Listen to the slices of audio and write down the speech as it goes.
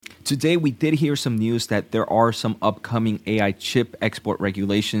Today, we did hear some news that there are some upcoming AI chip export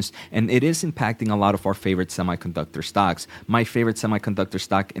regulations, and it is impacting a lot of our favorite semiconductor stocks. My favorite semiconductor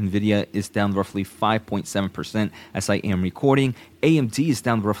stock, Nvidia, is down roughly 5.7% as I am recording. AMD is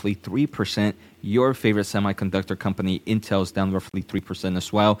down roughly 3%. Your favorite semiconductor company, Intel, is down roughly 3%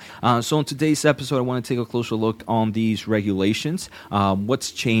 as well. So in today's episode, I want to take a closer look on these regulations,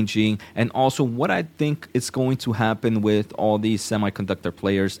 what's changing, and also what I think is going to happen with all these semiconductor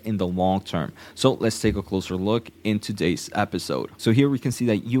players in the long term. So let's take a closer look in today's episode. So here we can see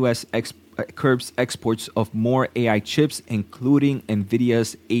that U.S. curbs exports of more AI chips, including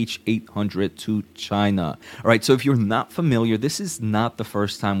Nvidia's H800 to China. All right, so if you're not familiar, this is not the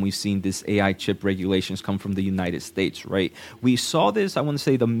first time we've seen this AI chip regulations come from the United States, right? We saw this, I want to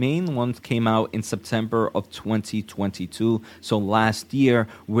say the main one came out in September of 2022, so last year,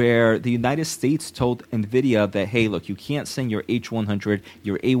 where the United States told Nvidia that, hey, look, you can't send your H100,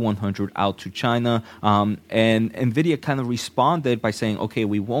 your A100 out to China, and Nvidia kind of responded by saying, okay,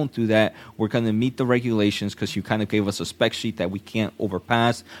 we won't do that. We're going to meet the regulations because you kind of gave us a spec sheet that we can't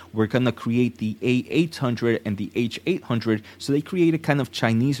overpass. We're going to create the A800 and the H800. So they created kind of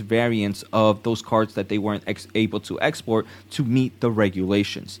Chinese variants of those cards that they weren't able to export to meet the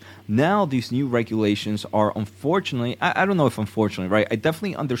regulations. Now, these new regulations are unfortunately, I don't know if unfortunately, right? I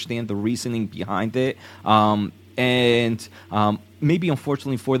definitely understand the reasoning behind it. Maybe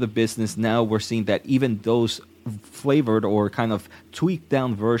unfortunately for the business, now we're seeing that even those flavored or kind of tweaked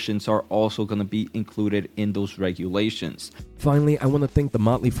down versions are also going to be included in those regulations. Finally, I want to thank The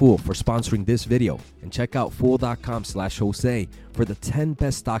Motley Fool for sponsoring this video, and check out fool.com/Jose for the 10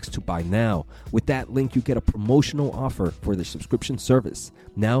 best stocks to buy now. With that link, you get a promotional offer for the subscription service.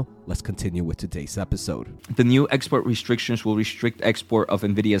 Now, let's continue with today's episode. The new export restrictions will restrict export of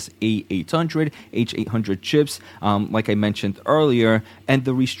Nvidia's A800, H800 chips, like I mentioned earlier, and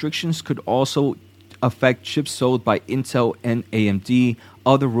the restrictions could also affect chips sold by Intel and AMD.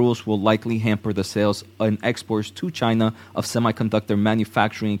 Other rules will likely hamper the sales and exports to China of semiconductor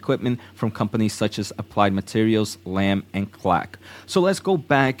manufacturing equipment from companies such as Applied Materials, Lam, and Clack. So let's go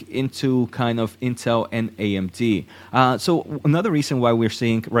back into kind of Intel and AMD. So another reason why we're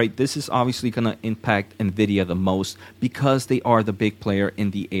seeing, right, this is obviously going to impact Nvidia the most because they are the big player in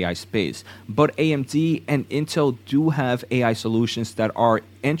the AI space. But AMD and Intel do have AI solutions that are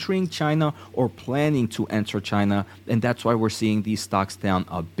entering China or planning to enter China, and that's why we're seeing these stocks down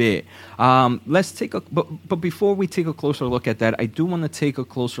a bit. Let's take but before we take a closer look at that, I do want to take a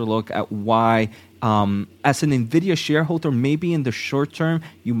closer look at why as an Nvidia shareholder, maybe in the short term,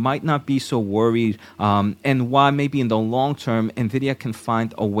 you might not be so worried, and why maybe in the long term, Nvidia can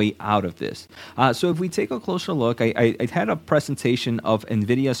find a way out of this. So if we take a closer look, I had a presentation of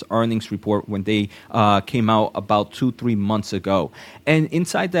Nvidia's earnings report when they came out about 2-3 months ago. And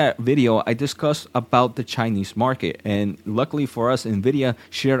inside that video, I discussed about the Chinese market. And luckily for us, Nvidia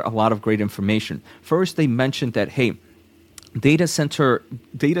shared a lot of great information. First, they mentioned that, hey, Data center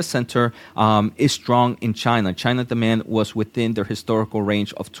is strong in China. China demand was within their historical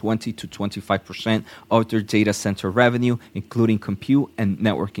range of 20 to 25% of their data center revenue, including compute and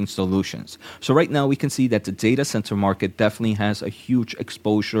networking solutions. So right now we can see that the data center market definitely has a huge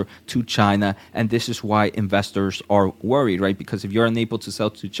exposure to China, and this is why investors are worried, right? Because if you're unable to sell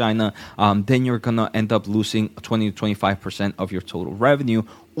to China, then you're going to end up losing 20 to 25% of your total revenue,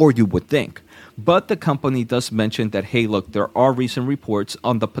 or you would think. But the company does mention that, hey, look, there are recent reports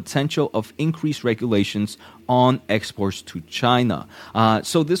on the potential of increased regulations on exports to China.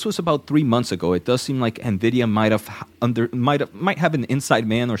 So this was about 3 months ago. It does seem like Nvidia might have an inside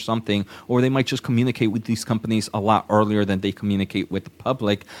man or something, or they might just communicate with these companies a lot earlier than they communicate with the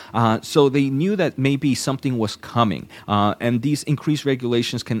public. So they knew that maybe something was coming, and these increased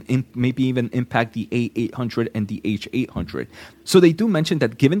regulations can maybe even impact the A800 and the H800. So they do mention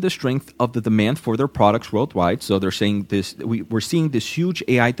that given the strength of the demand for their products worldwide, so they're saying this, we're seeing this huge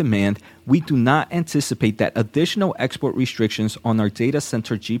AI demand, we do not anticipate that additional export restrictions on our data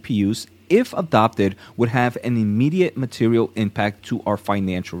center GPUs, if adopted, would have an immediate material impact to our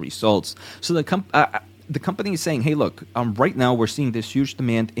financial results. So the company is saying, hey, look, right now we're seeing this huge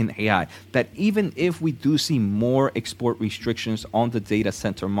demand in AI, that even if we do see more export restrictions on the data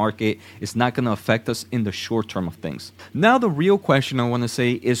center market, it's not going to affect us in the short term of things. Now, the real question I want to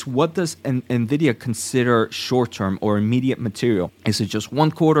say is, what does Nvidia consider short term or immediate material? Is it just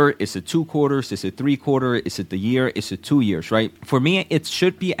 1 quarter? Is it 2 quarters? Is it 3 quarters? Is it the year? Is it 2 years, right? For me, it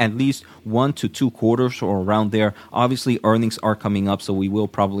should be at least 1 to 2 quarters or around there. Obviously, earnings are coming up, so we will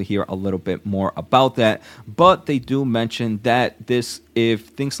probably hear a little bit more about that. But they do mention that this if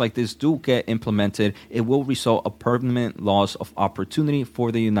things like this do get implemented, it will result a permanent loss of opportunity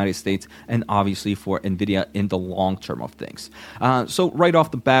for the United States and obviously for Nvidia in the long term of things. So right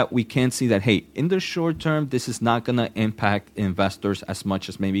off the bat, we can see that, hey, in the short term, this is not going to impact investors as much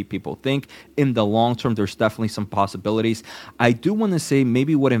as maybe people think. In the long term, there's definitely some possibilities. I do want to say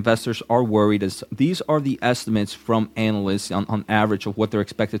maybe what investors are worried is these are the estimates from analysts on average of what they're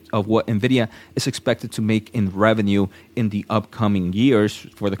expected, of what Nvidia is expected to make in revenue in the upcoming years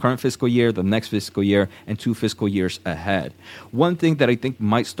for the current fiscal year, the next fiscal year, and 2 fiscal years ahead. One thing that I think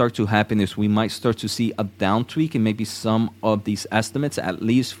might start to happen is we might start to see a down tweak in maybe some of these estimates, at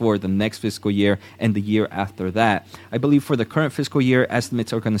least for the next fiscal year and the year after that. I believe for the current fiscal year,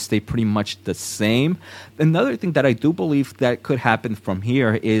 estimates are going to stay pretty much the same. Another thing that I do believe that could happen from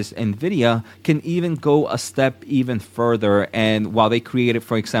here is Nvidia can even go a step even further, and while they created,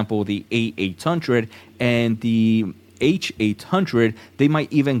 for example, the A800 and the H800, they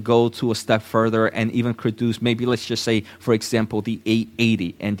might even go to a step further and even produce, maybe let's just say, for example, the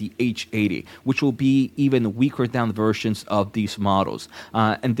A80 and the H80, which will be even weaker down versions of these models.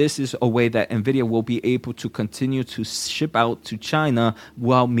 And this is a way that Nvidia will be able to continue to ship out to China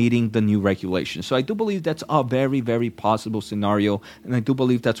while meeting the new regulations. So I do believe that's a very, very possible scenario, and I do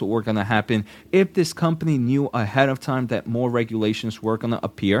believe that's what we're going to happen. If this company knew ahead of time that more regulations were going to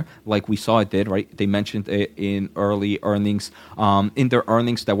appear, like we saw it did, right? They mentioned it in early earnings, in their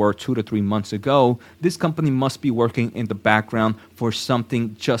earnings that were 2 to 3 months ago. This company must be working in the background for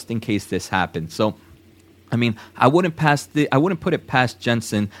something just in case this happens. So I mean, I wouldn't put it past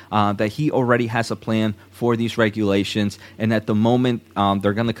Jensen that he already has a plan for these regulations, and at the moment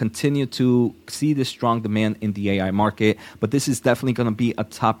they're going to continue to see this strong demand in the AI market, but this is definitely going to be a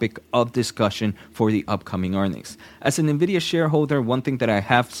topic of discussion for the upcoming earnings. As an Nvidia shareholder, one thing that I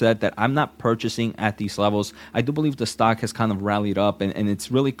have said that I'm not purchasing at these levels. I do believe the stock has kind of rallied up, and it's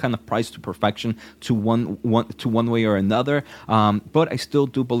really kind of priced to perfection to one way or another, but I still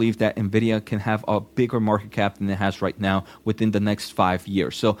do believe that Nvidia can have a bigger market cap than it has right now within the next 5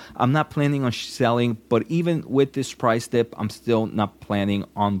 years. So I'm not planning on selling, but even with this price dip, I'm still not planning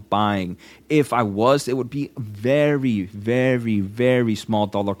on buying. If I was, it would be very, very, very small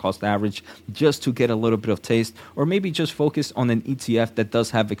dollar cost average just to get a little bit of taste, or maybe just focus on an ETF that does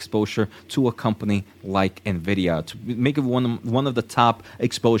have exposure to a company like Nvidia to make it one of the top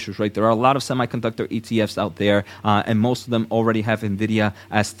exposures, right? There are a lot of semiconductor ETFs out there, and most of them already have Nvidia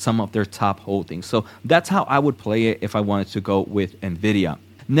as some of their top holdings. So that's how I would play it if I wanted to go with Nvidia.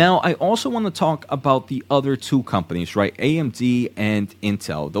 Now, I also want to talk about the other two companies, right? AMD and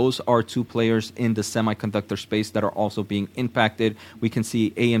Intel. Those are two players in the semiconductor space that are also being impacted. We can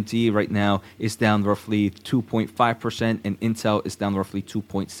see AMD right now is down roughly 2.5% and Intel is down roughly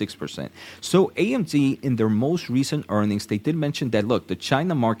 2.6%. So AMD, in their most recent earnings, they did mention that, look, the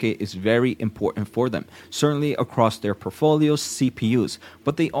China market is very important for them, certainly across their portfolios, CPUs.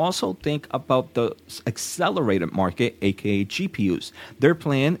 But they also think about the accelerated market, aka GPUs. Their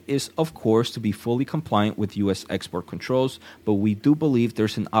plan is, of course, to be fully compliant with U.S. export controls, but we do believe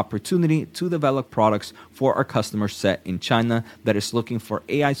there's an opportunity to develop products for our customer set in China that is looking for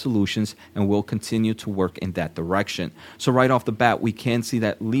AI solutions and will continue to work in that direction. So right off the bat, we can see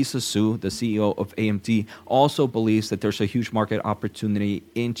that Lisa Su, the CEO of AMD, also believes that there's a huge market opportunity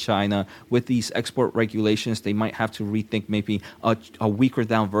in China. With these export regulations, they might have to rethink maybe a weaker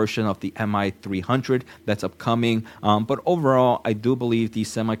down version of the MI300 that's upcoming. But overall, I do believe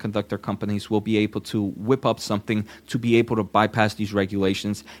these semiconductor companies will be able to whip up something to be able to bypass these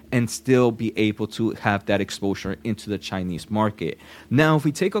regulations and still be able to have that exposure into the Chinese market. Now, if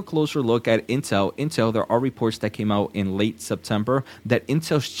we take a closer look at Intel, there are reports that came out in late September that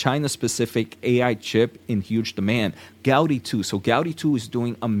Intel's China-specific AI chip in huge demand. Gaudi 2. So Gaudi 2 is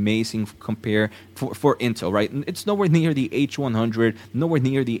doing amazing for Intel, right? It's nowhere near the H100, nowhere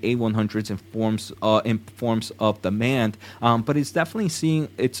near the A100s in forms of demand, but it's definitely seeing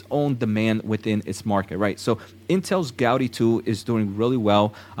its own demand within its market, right? So Intel's Gaudi 2 is doing really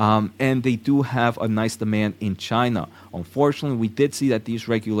well, and they do have a nice demand in China. Unfortunately, we did see that these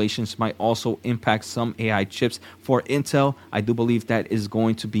regulations might also impact some AI chips for Intel. I do believe that is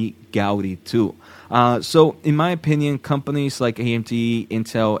going to be Gaudi 2. So in my opinion, companies like AMD,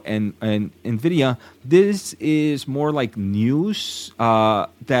 Intel, and Nvidia, this is more like news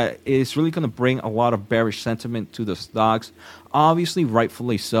that is really going to bring a lot of bearish sentiment to the stocks. Obviously,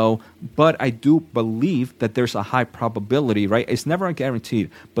 rightfully so, but I do believe that there's a high probability, right? It's never a guaranteed,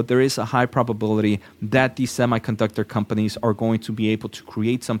 but there is a high probability that these semiconductor companies are going to be able to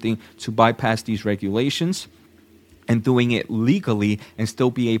create something to bypass these regulations. and doing it legally and still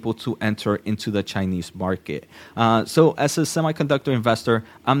be able to enter into the Chinese market. So as a semiconductor investor,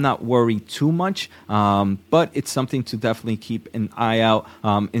 I'm not worried too much, but it's something to definitely keep an eye out.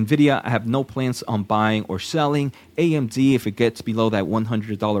 Nvidia, I have no plans on buying or selling. AMD, if it gets below that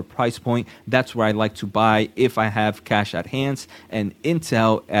 $100 price point, that's where I like to buy if I have cash at hand. And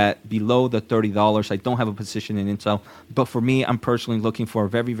Intel at below the $30. I don't have a position in Intel, but for me, I'm personally looking for a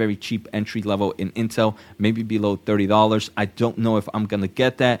very, very cheap entry level in Intel, maybe below $30. I don't know if I'm going to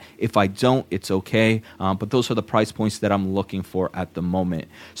get that. If I don't, it's okay. But those are the price points that I'm looking for at the moment.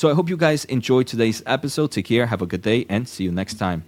 So I hope you guys enjoyed today's episode. Take care, have a good day, and see you next time.